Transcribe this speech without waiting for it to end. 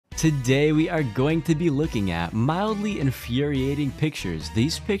Today we are going to be looking at mildly infuriating pictures.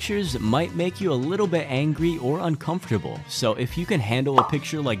 These pictures might make you a little bit angry or uncomfortable, so if you can handle a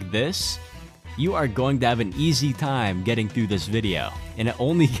picture like this, you are going to have an easy time getting through this video, and it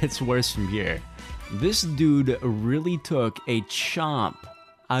only gets worse from here. This dude really took a chomp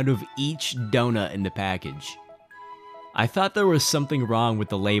out of each donut in the package. I thought there was something wrong with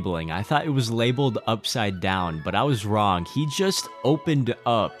the labeling. I thought it was labeled upside down, but I was wrong. He just opened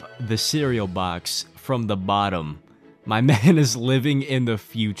up the cereal box from the bottom. My man is living in the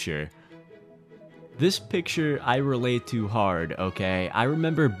future. This picture I relate to hard, okay? I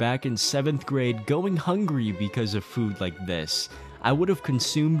remember back in 7th grade going hungry because of food like this. I would have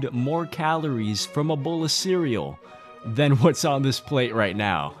consumed more calories from a bowl of cereal than what's on this plate right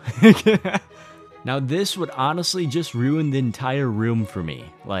now. Now this would honestly just ruin the entire room for me.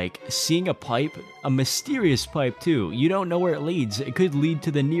 Like, seeing a pipe, a mysterious pipe too, you don't know where it leads. It could lead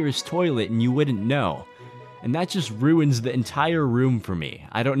to the nearest toilet and you wouldn't know. And that just ruins the entire room for me.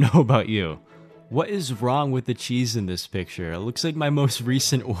 I don't know about you. What is wrong with the cheese in this picture? It looks like my most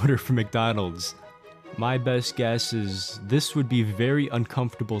recent order from McDonald's. My best guess is this would be very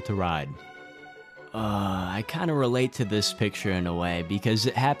uncomfortable to ride. I kind of relate to this picture in a way because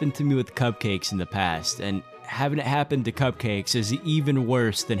it happened to me with cupcakes in the past, and having it happen to cupcakes is even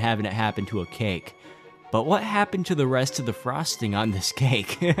worse than having it happen to a cake. But what happened to the rest of the frosting on this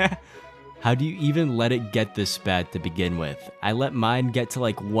cake? How do you even let it get this bad to begin with? I let mine get to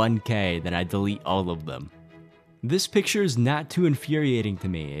like 1K, then I delete all of them. This picture is not too infuriating to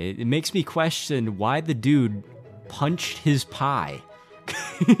me. It makes me question why the dude punched his pie.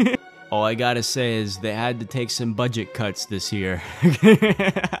 All I gotta say is they had to take some budget cuts this year.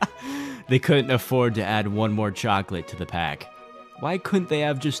 They couldn't afford to add one more chocolate to the pack. Why couldn't they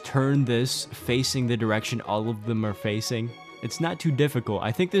have just turned this facing the direction all of them are facing? It's not too difficult.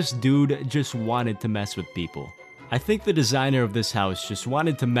 I think this dude just wanted to mess with people. I think the designer of this house just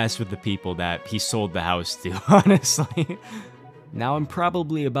wanted to mess with the people that he sold the house to, honestly. Now I'm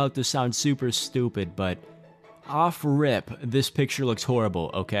probably about to sound super stupid, but off rip, this picture looks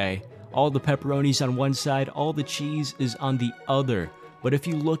horrible, okay? All the pepperonis on one side, all the cheese is on the other. But if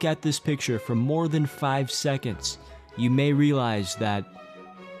you look at this picture for more than 5 seconds, you may realize that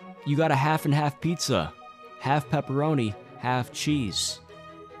you got a half and half pizza. Half pepperoni, half cheese.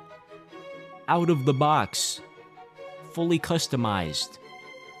 Out of the box. Fully customized.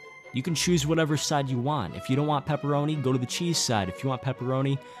 You can choose whatever side you want. If you don't want pepperoni, go to the cheese side. If you want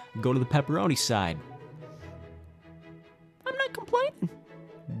pepperoni, go to the pepperoni side. I'm not complaining.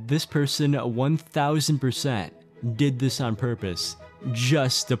 This person 1000% did this on purpose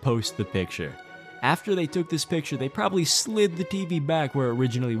just to post the picture. After they took this picture, they probably slid the TV back where it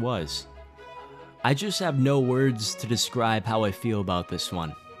originally was. I just have no words to describe how I feel about this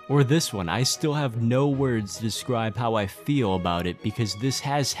one. Or this one. I still have no words to describe how I feel about it because this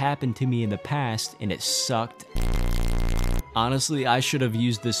has happened to me in the past and it sucked. Honestly, I should have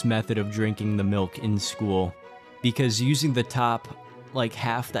used this method of drinking the milk in school because using the top, like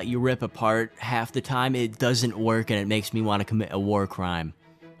half that you rip apart, half the time it doesn't work and it makes me want to commit a war crime.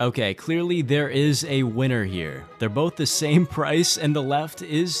 Okay, clearly there is a winner here. They're both the same price and the left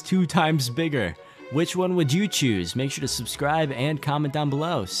is 2 times bigger. Which one would you choose? Make sure to subscribe and comment down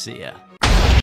below. See ya.